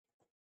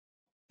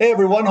Hey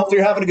everyone, hopefully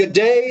you're having a good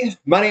day.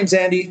 My name's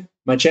Andy.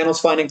 My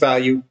channel's Finding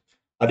Value.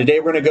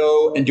 Today we're going to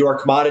go and do our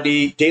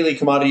daily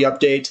commodity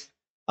update.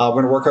 We're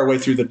going to work our way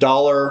through the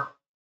dollar,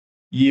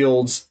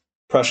 yields,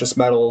 precious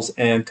metals,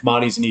 and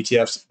commodities and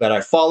ETFs that I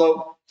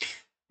follow.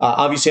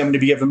 Obviously, I'm going to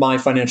be giving my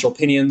financial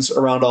opinions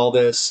around all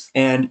this.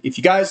 And if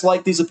you guys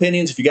like these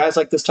opinions, if you guys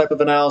like this type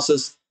of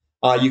analysis,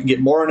 you can get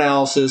more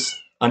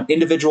analysis on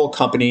individual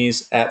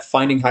companies at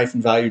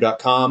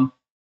finding-value.com.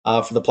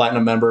 For the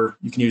Platinum member,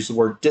 you can use the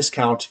word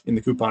discount in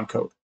the coupon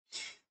code.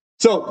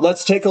 So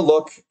let's take a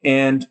look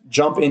and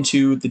jump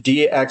into the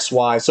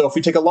DXY. So if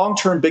we take a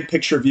long-term big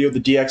picture view of the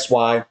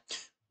DXY,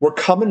 we're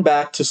coming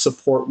back to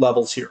support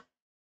levels here.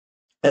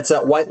 That's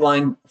that white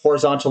line,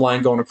 horizontal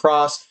line going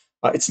across.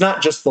 It's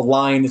not just the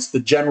line, it's the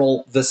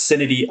general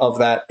vicinity of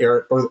that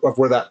area or of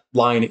where that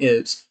line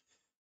is.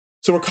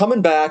 So we're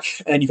coming back,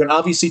 and you can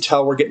obviously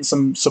tell we're getting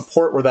some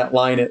support where that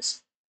line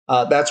is.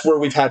 That's where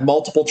we've had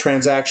multiple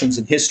transactions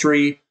in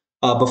history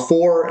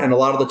before, and a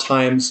lot of the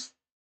times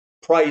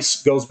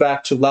price goes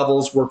back to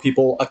levels where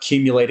people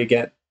accumulate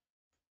again.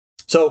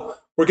 So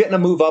we're getting a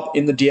move up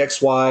in the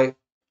DXY,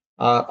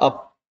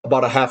 up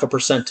about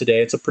 0.5%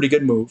 today. It's a pretty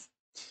good move.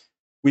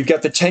 We've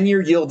got the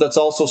 10-year yield that's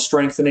also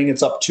strengthening.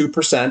 It's up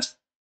 2%.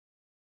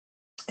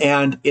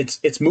 And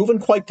it's moving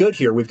quite good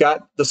here. We've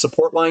got the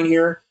support line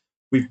here.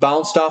 We've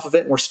bounced off of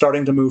it, and we're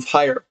starting to move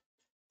higher.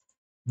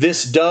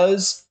 This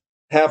does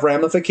have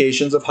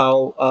ramifications of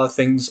how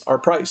things are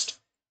priced.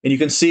 And you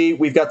can see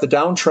we've got the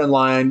downtrend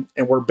line,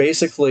 and we're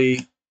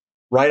basically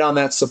right on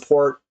that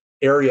support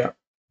area.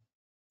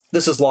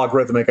 This is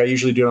logarithmic. I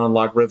usually do it on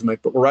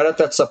logarithmic, but we're right at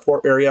that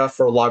support area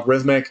for a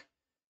logarithmic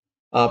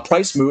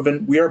price move,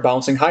 and we are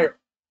bouncing higher.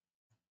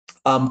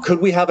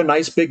 Could we have a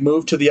nice big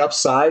move to the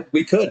upside?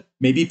 We could.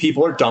 Maybe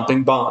people are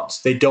dumping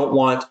bonds. They don't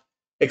want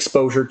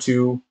exposure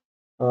to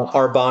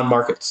our bond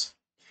markets.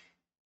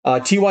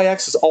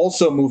 TYX is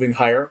also moving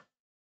higher.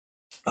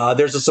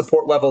 There's a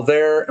support level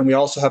there, and we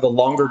also have a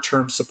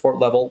longer-term support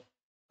level.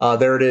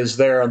 There it is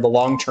there on the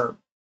long term.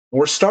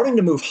 We're starting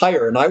to move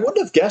higher, and I wouldn't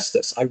have guessed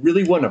this. I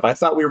really wouldn't have. I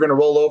thought we were going to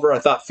roll over. I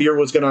thought fear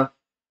was going to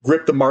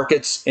grip the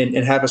markets and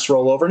have us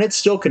roll over, and it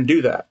still can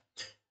do that.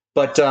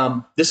 But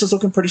this is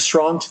looking pretty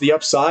strong to the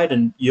upside,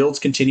 and yields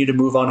continue to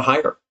move on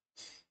higher.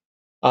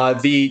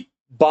 The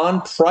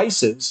bond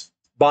prices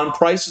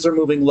are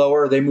moving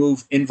lower. They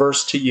move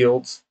inverse to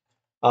yields.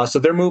 So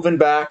they're moving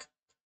back.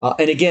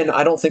 And again,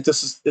 I don't think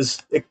this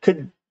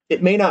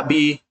it may not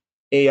be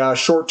a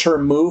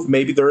short-term move.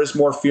 Maybe there is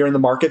more fear in the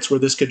markets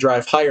where this could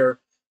drive higher.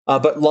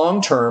 But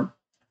long-term,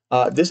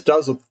 this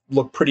does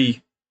look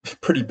pretty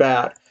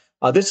bad.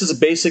 This is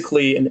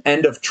basically an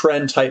end of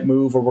trend type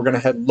move where we're going to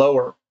head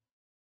lower.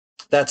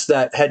 That's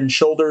that head and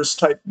shoulders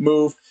type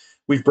move.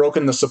 We've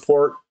broken the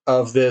support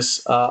of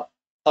this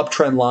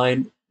uptrend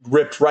line,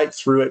 ripped right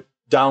through it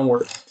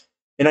downward.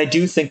 And I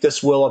do think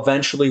this will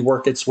eventually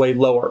work its way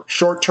lower.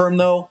 Short term,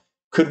 though,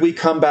 could we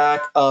come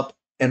back up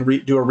and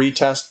do a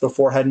retest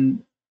before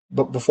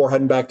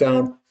heading back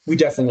down? We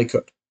definitely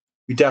could.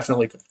 We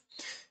definitely could.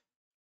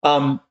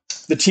 The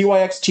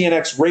TYX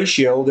TNX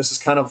ratio, this is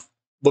kind of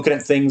looking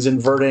at things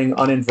inverting,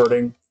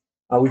 uninverting.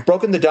 We've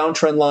broken the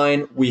downtrend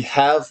line. We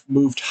have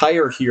moved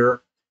higher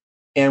here,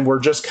 and we're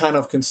just kind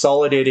of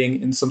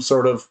consolidating in some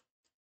sort of,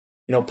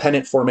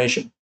 pennant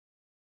formation.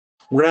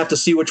 We're gonna have to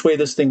see which way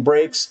this thing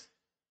breaks.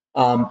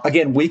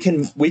 Again, we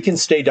can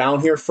stay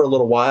down here for a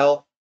little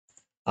while.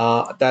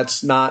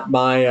 That's not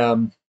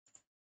my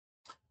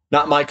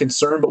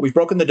concern, but we've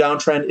broken the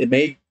downtrend. It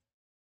may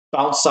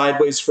bounce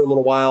sideways for a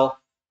little while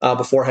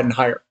before heading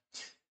higher.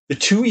 The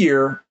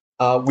 2-year,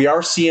 we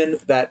are seeing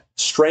that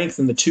strength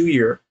in the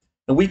 2-year.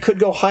 And we could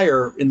go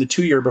higher in the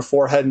 2-year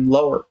before heading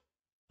lower.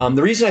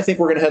 The reason I think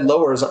we're going to head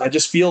lower is I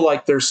just feel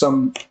like there's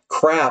some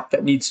crap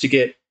that needs to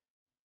get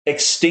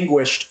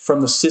extinguished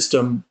from the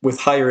system with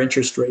higher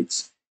interest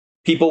rates.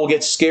 People will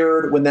get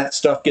scared when that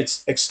stuff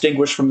gets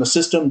extinguished from the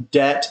system,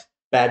 debt,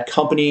 bad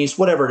companies,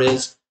 whatever it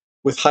is,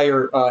 with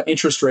higher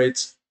interest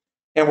rates.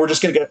 And we're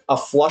just going to get a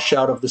flush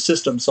out of the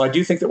system. So I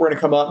do think that we're going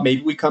to come up.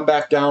 Maybe we come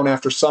back down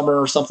after summer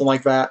or something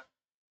like that,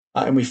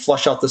 and we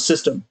flush out the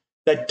system.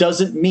 That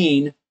doesn't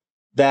mean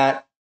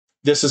that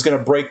this is going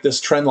to break this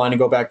trend line and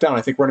go back down.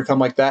 I think we're going to come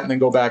like that and then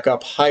go back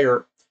up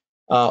higher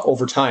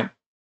over time.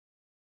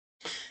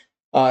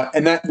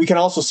 And that we can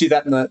also see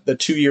that in the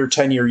 2-year,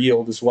 10-year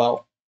yield as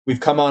well. We've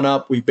come on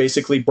up. We've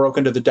basically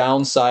broken to the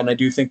downside, and I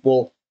do think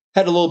we'll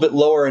head a little bit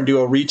lower and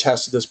do a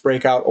retest of this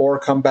breakout or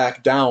come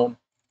back down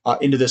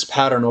into this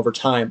pattern over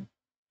time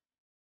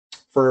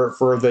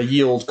for the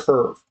yield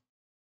curve.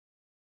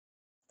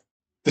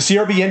 The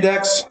CRB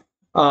index,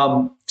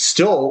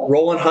 still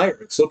rolling higher.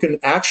 It's looking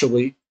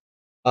actually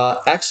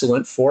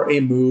excellent for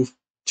a move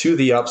to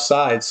the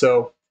upside.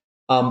 So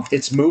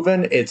it's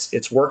moving.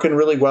 It's working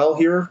really well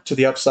here to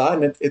the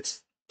upside, and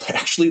it's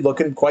actually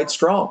looking quite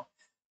strong.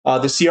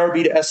 The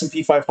CRB to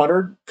S&P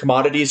 500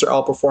 commodities are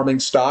outperforming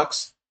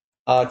stocks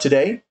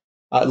today.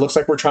 It looks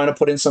like we're trying to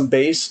put in some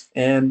base,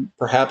 and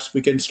perhaps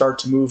we can start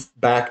to move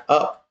back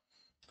up.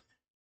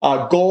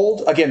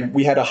 Gold, again,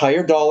 we had a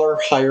higher dollar,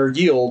 higher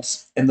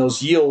yields, and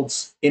those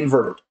yields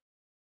inverted.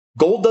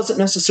 Gold doesn't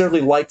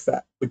necessarily like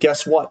that, but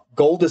guess what?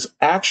 Gold is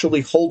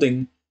actually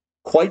holding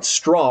quite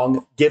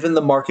strong given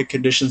the market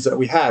conditions that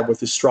we had with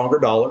the stronger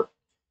dollar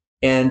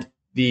and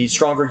the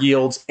stronger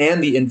yields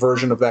and the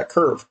inversion of that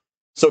curve.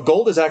 So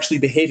gold is actually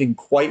behaving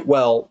quite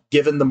well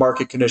given the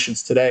market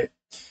conditions today.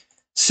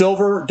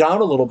 Silver down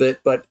a little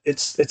bit, but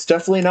it's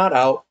definitely not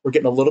out. We're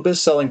getting a little bit of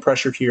selling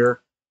pressure here.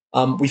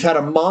 We've had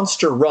a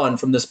monster run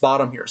from this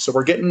bottom here. So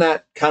we're getting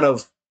that kind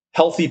of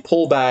healthy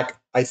pullback,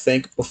 I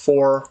think,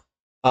 before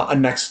a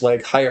next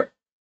leg higher.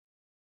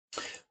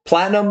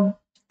 Platinum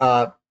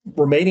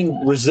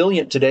remaining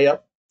resilient today,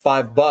 up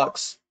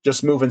 $5,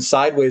 just moving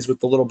sideways with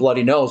the little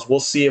bloody nose. We'll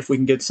see if we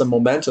can get some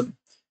momentum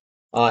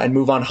and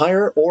move on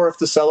higher, or if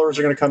the sellers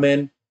are going to come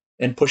in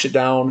and push it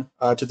down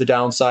to the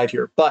downside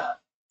here. But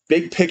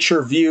big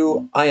picture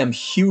view, I am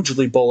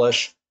hugely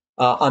bullish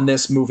on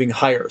this moving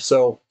higher.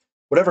 So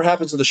whatever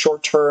happens in the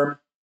short term,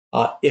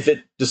 if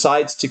it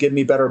decides to give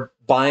me better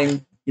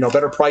buying,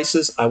 better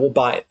prices, I will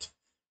buy it.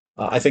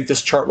 I think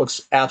this chart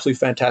looks absolutely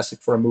fantastic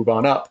for a move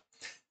on up.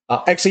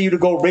 XAU to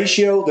gold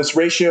ratio, this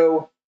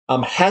ratio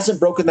hasn't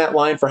broken that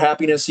line for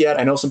happiness yet.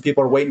 I know some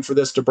people are waiting for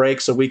this to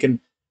break so we can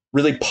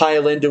really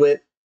pile into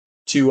it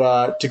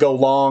to go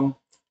long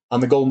on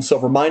the gold and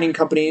silver mining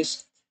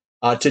companies.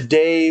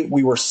 Today,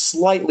 we were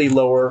slightly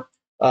lower,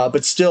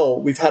 but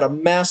still, we've had a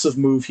massive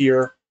move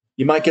here.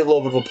 You might get a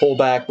little bit of a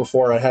pullback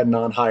before heading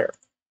on higher.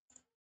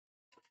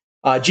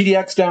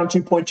 GDX down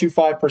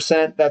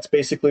 2.25%. That's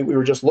basically what we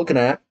were just looking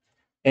at.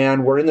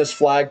 And we're in this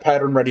flag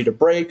pattern ready to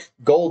break.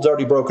 Gold's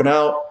already broken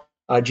out.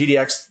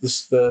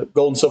 GDX, the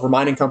gold and silver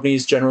mining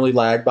companies generally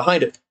lag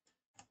behind it.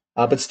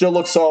 But still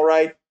looks all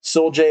right.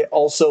 SOLJ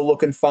also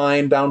looking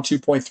fine, down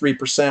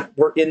 2.3%.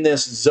 We're in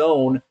this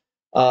zone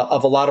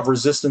of a lot of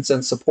resistance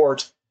and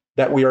support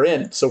that we are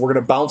in. So we're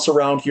going to bounce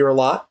around here a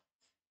lot,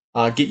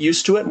 get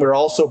used to it. And we're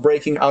also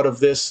breaking out of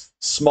this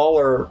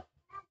smaller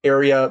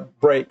area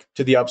break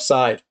to the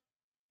upside.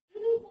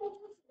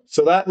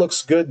 So that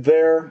looks good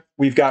there.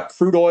 We've got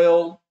crude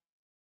oil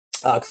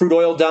down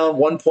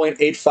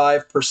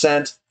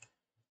 1.85%.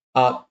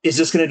 Is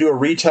this going to do a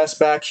retest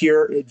back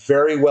here? It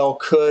very well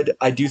could.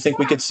 I do think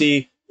we could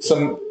see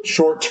some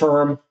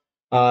short-term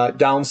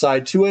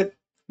downside to it.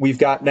 We've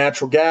got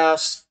natural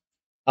gas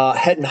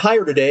heading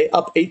higher today,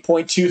 up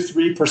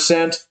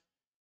 8.23%.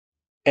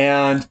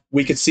 And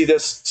we could see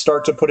this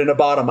start to put in a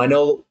bottom. I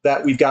know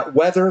that we've got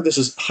weather. This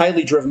is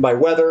highly driven by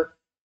weather.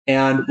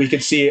 And we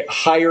could see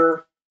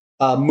higher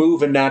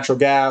move in natural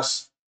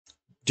gas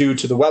due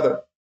to the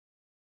weather.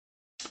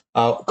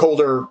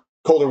 Colder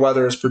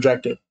weather is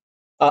projected.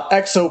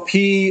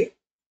 XOP,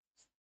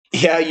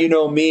 yeah, you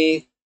know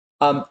me.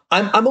 I'm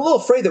a little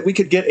afraid that we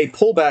could get a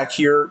pullback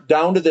here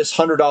down to this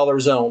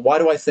 $100 zone. Why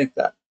do I think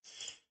that?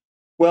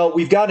 Well,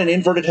 we've got an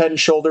inverted head and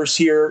shoulders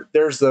here.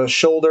 There's the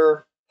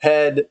shoulder,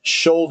 head,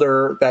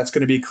 shoulder that's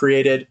going to be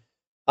created.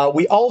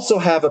 We also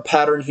have a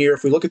pattern here.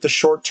 If we look at the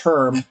short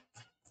term,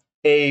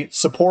 a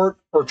support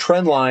or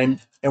trend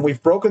line, and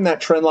we've broken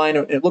that trend line.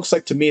 It looks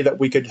like to me that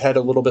we could head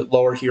a little bit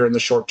lower here in the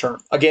short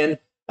term. Again,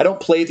 I don't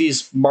play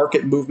these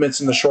market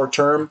movements in the short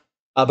term,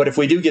 but if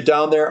we do get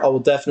down there, I will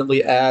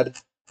definitely add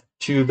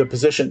to the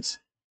positions.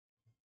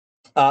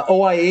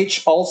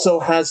 OIH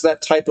also has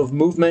that type of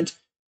movement.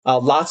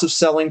 Lots of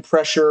selling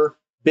pressure,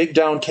 big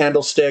down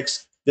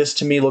candlesticks. This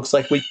to me looks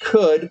like we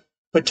could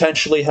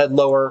potentially head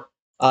lower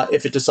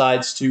if it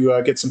decides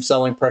to get some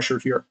selling pressure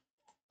here,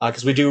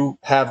 because we do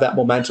have that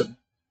momentum.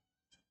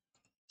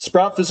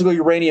 Sprout Physical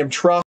Uranium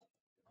Trust.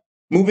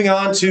 Moving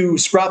on to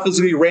Sprout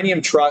Physical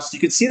Uranium Trust, you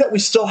can see that we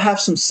still have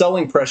some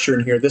selling pressure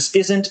in here. This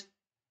isn't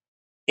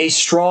a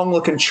strong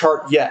looking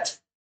chart yet.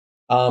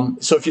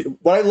 So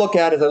what I look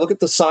at is I look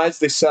at the size of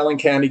the selling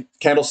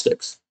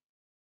candlesticks.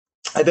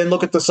 I then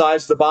look at the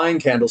size of the buying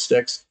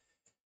candlesticks,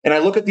 and I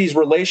look at these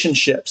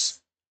relationships.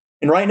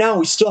 And right now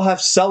we still have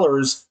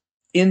sellers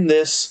in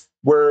this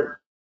where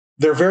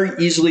they're very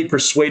easily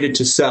persuaded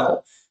to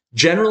sell.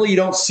 Generally, you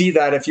don't see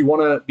that if you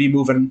want to be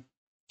moving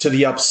to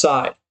the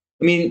upside.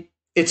 I mean,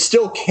 it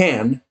still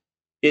can.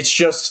 It's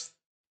just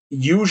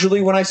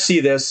usually when I see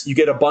this, you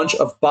get a bunch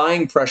of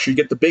buying pressure. You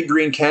get the big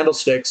green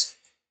candlesticks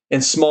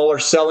and smaller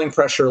selling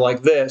pressure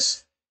like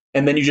this,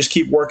 and then you just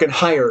keep working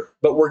higher.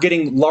 But we're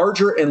getting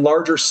larger and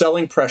larger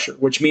selling pressure,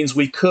 which means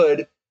we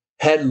could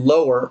head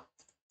lower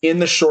in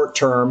the short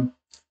term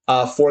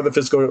for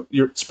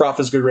the Sprout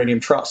Physical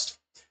Uranium Trust.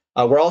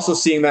 We're also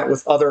seeing that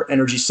with other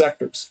energy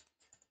sectors.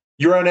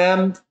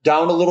 URNM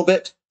down a little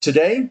bit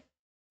today.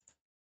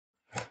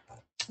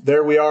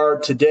 There we are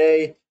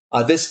today.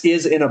 This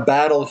is in a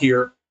battle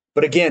here.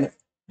 But again,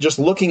 just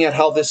looking at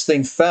how this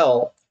thing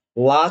fell,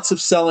 lots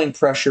of selling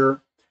pressure,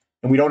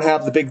 and we don't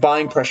have the big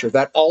buying pressure.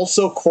 That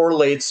also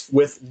correlates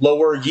with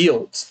lower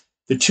yields.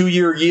 The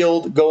 2-year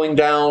yield going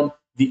down,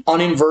 the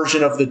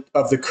uninversion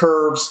of the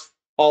curves,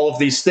 all of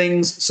these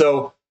things.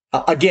 So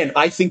again,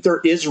 I think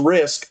there is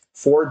risk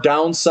for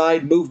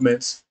downside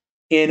movements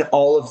in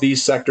all of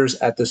these sectors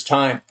at this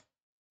time.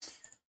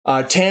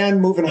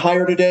 TAN moving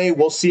higher today.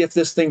 We'll see if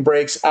this thing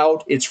breaks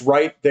out. It's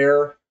right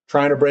there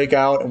trying to break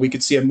out, and we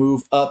could see a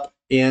move up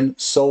in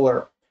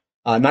solar.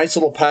 Nice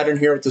little pattern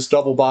here with this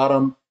double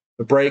bottom,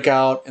 the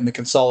breakout, and the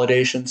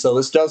consolidation. So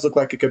this does look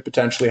like it could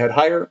potentially head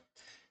higher.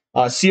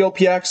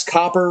 COPX,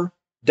 copper,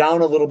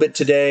 down a little bit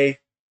today.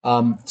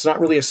 It's not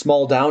really a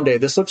small down day.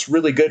 This looks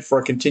really good for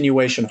a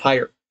continuation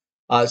higher.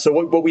 So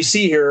what we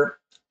see here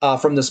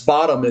from this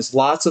bottom is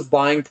lots of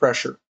buying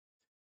pressure.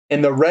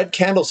 And the red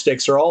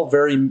candlesticks are all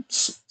very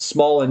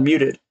small and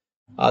muted.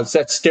 It's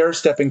that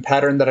stair-stepping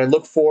pattern that I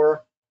look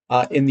for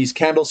in these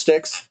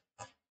candlesticks.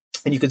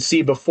 And you can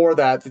see before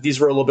that these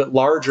were a little bit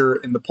larger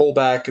in the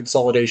pullback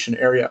consolidation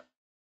area.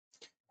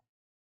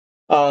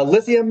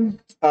 Lithium,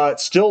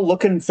 still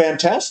looking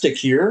fantastic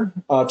here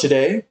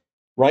today,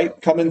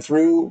 right? Coming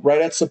through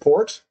right at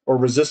support, or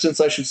resistance,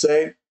 I should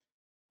say.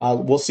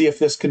 We'll see if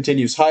this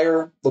continues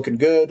higher, looking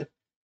good.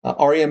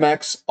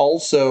 REMX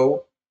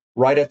also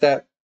right at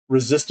that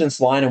resistance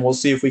line, and we'll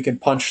see if we can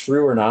punch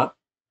through or not.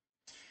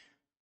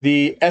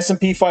 The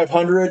S&P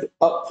 500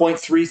 up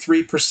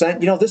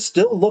 0.33%. You know, this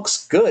still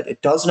looks good.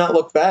 It does not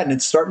look bad, and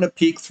it's starting to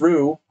peek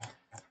through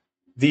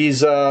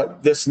these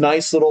this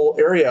nice little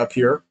area up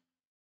here.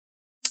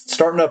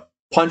 Starting to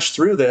punch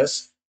through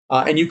this,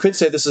 and you could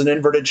say this is an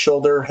inverted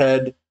shoulder,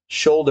 head,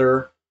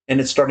 shoulder,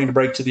 and it's starting to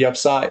break to the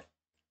upside.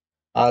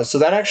 So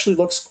that actually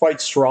looks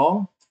quite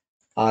strong.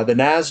 The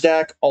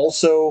NASDAQ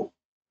also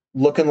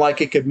looking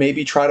like it could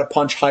maybe try to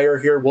punch higher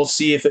here. We'll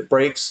see if it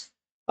breaks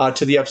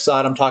to the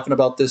upside. I'm talking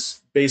about this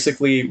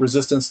basically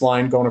resistance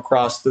line going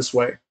across this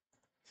way.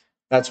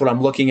 That's what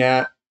I'm looking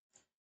at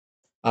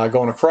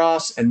going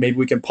across, and maybe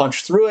we can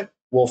punch through it.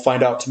 We'll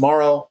find out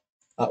tomorrow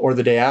or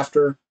the day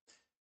after.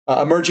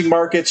 Emerging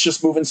markets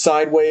just moving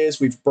sideways.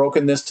 We've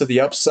broken this to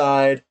the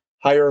upside,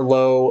 higher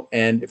low,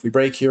 and if we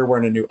break here, we're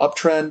in a new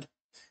uptrend.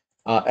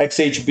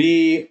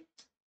 XHB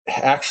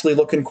actually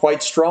looking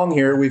quite strong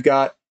here. We've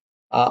got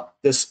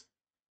this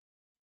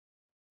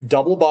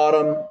double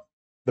bottom,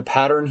 the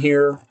pattern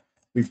here.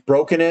 We've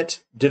broken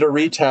it, did a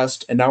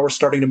retest, and now we're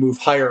starting to move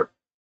higher.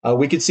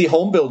 We could see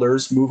home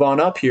builders move on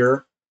up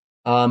here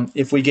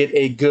if we get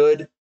a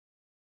good,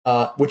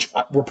 which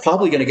we're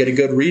probably going to get a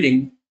good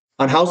reading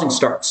on housing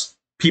starts.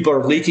 People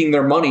are leaking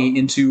their money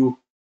into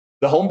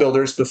the home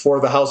builders before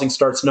the housing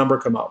starts number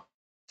come out.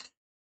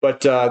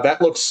 But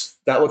that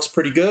looks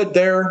pretty good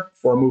there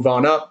for a move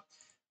on up.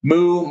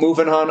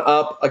 Moving on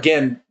up.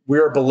 Again, we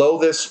are below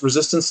this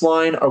resistance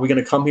line. Are we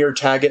going to come here,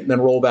 tag it, and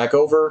then roll back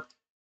over?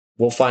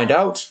 We'll find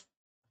out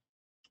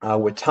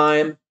with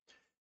time.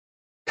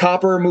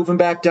 Copper moving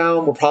back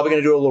down. We're probably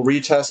going to do a little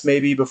retest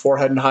maybe before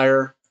heading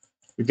higher.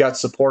 We've got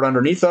support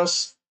underneath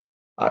us.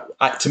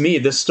 To me,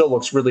 this still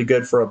looks really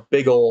good for a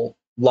big old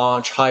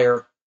launch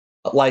higher,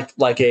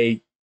 like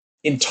a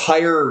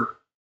entire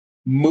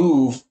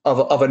move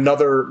of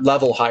another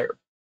level higher.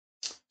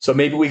 So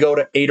maybe we go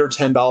to $8 or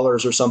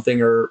 $10 or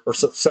something, or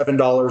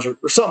 $7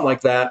 or something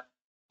like that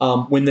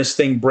when this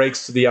thing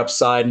breaks to the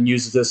upside and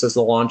uses this as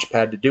the launch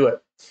pad to do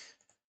it.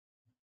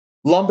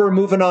 Lumber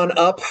moving on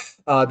up.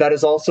 That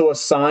is also a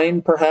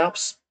sign,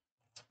 perhaps,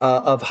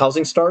 of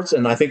housing starts.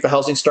 And I think the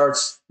housing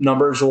starts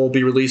numbers will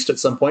be released at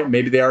some point.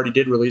 Maybe they already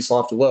did release.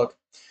 I'll have to look.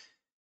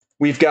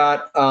 We've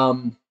got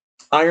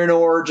iron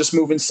ore just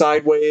moving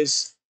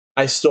sideways.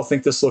 I still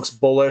think this looks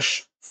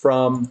bullish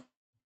from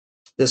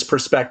this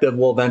perspective.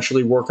 We'll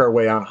eventually work our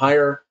way on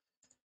higher.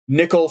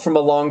 Nickel, from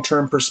a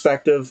long-term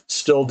perspective,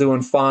 still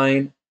doing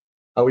fine.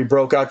 We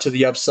broke out to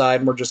the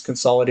upside, and we're just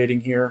consolidating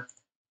here.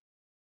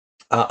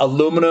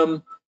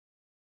 Aluminum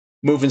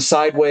moving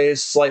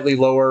sideways, slightly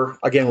lower.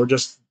 Again, we're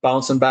just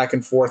bouncing back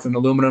and forth in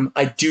aluminum.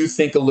 I do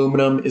think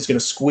aluminum is going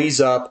to squeeze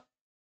up,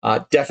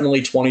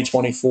 definitely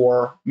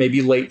 2024,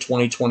 maybe late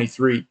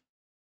 2023.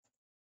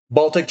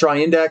 Baltic Dry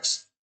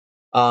Index,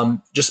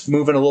 just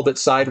moving a little bit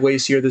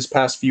sideways here this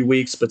past few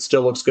weeks, but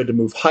still looks good to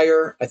move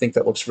higher. I think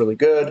that looks really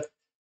good.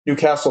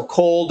 Newcastle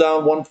Coal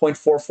down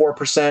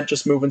 1.44%,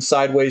 just moving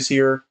sideways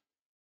here.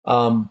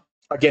 Again,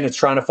 it's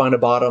trying to find a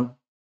bottom.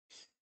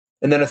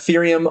 And then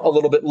Ethereum a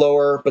little bit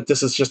lower, but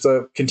this is just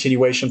a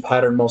continuation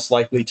pattern, most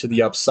likely to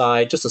the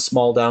upside, just a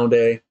small down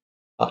day.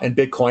 And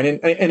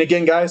Bitcoin. And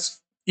again, guys,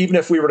 even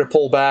if we were to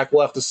pull back,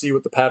 we'll have to see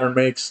what the pattern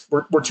makes.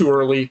 We're too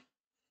early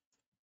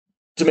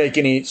to make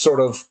any sort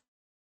of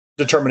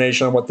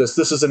determination on what this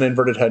is an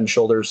inverted head and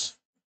shoulders.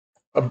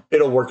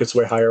 It'll work its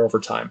way higher over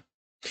time.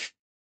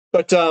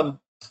 But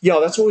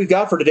that's what we've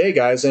got for today,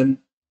 guys. And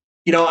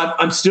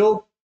I'm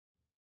still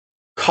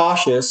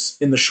cautious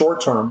in the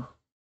short term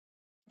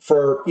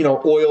for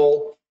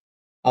oil,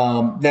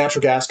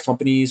 natural gas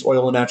companies,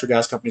 oil and natural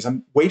gas companies.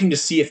 I'm waiting to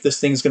see if this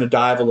thing's going to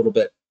dive a little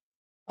bit.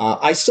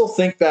 I still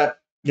think that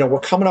we're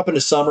coming up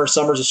into summer.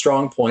 Summer's a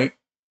strong point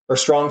or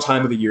strong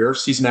time of the year,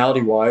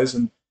 seasonality wise,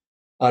 and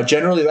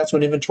generally that's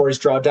when inventories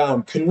draw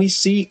down. Can we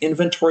see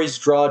inventories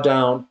draw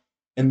down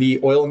and the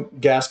oil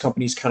and gas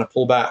companies kind of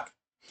pull back?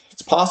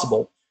 It's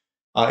possible.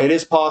 It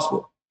is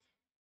possible,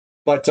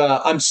 but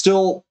I'm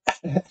still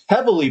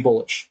heavily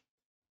bullish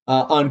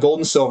on gold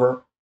and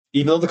silver.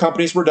 Even though the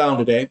companies were down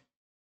today,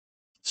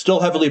 Still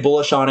heavily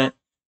bullish on it.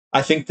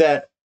 I think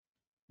that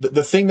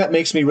the thing that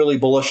makes me really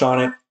bullish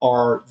on it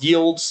are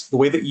yields, the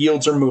way that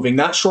yields are moving,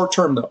 not short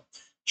term though.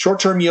 Short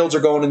term yields are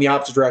going in the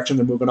opposite direction,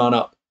 they're moving on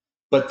up.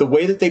 But the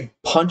way that they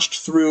punched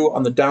through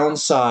on the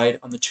downside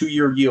on the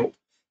 2-year yield,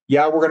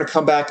 yeah, we're going to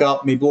come back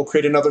up. Maybe we'll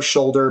create another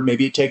shoulder.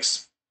 Maybe it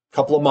takes a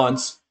couple of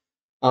months.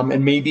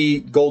 And maybe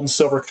gold and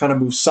silver kind of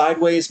move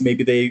sideways.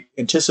 Maybe they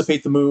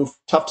anticipate the move.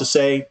 Tough to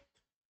say.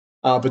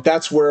 But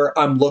that's where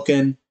I'm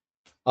looking.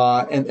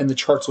 And the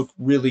charts look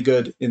really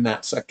good in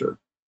that sector.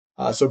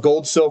 So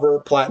gold, silver,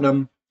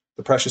 platinum,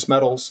 the precious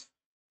metals,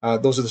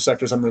 those are the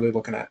sectors I'm really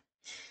looking at.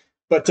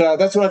 But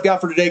that's what I've got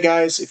for today,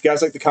 guys. If you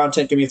guys like the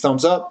content, give me a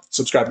thumbs up.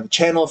 Subscribe to the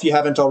channel if you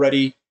haven't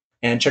already.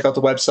 And check out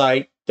the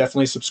website.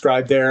 Definitely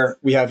subscribe there.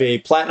 We have a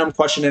platinum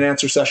question and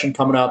answer session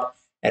coming up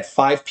at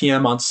 5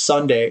 p.m. on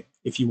Sunday.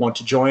 If you want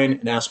to join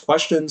and ask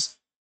questions,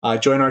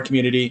 join our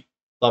community.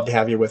 Love to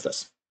have you with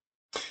us.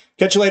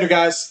 Catch you later,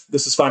 guys.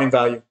 This is Finding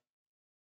Value.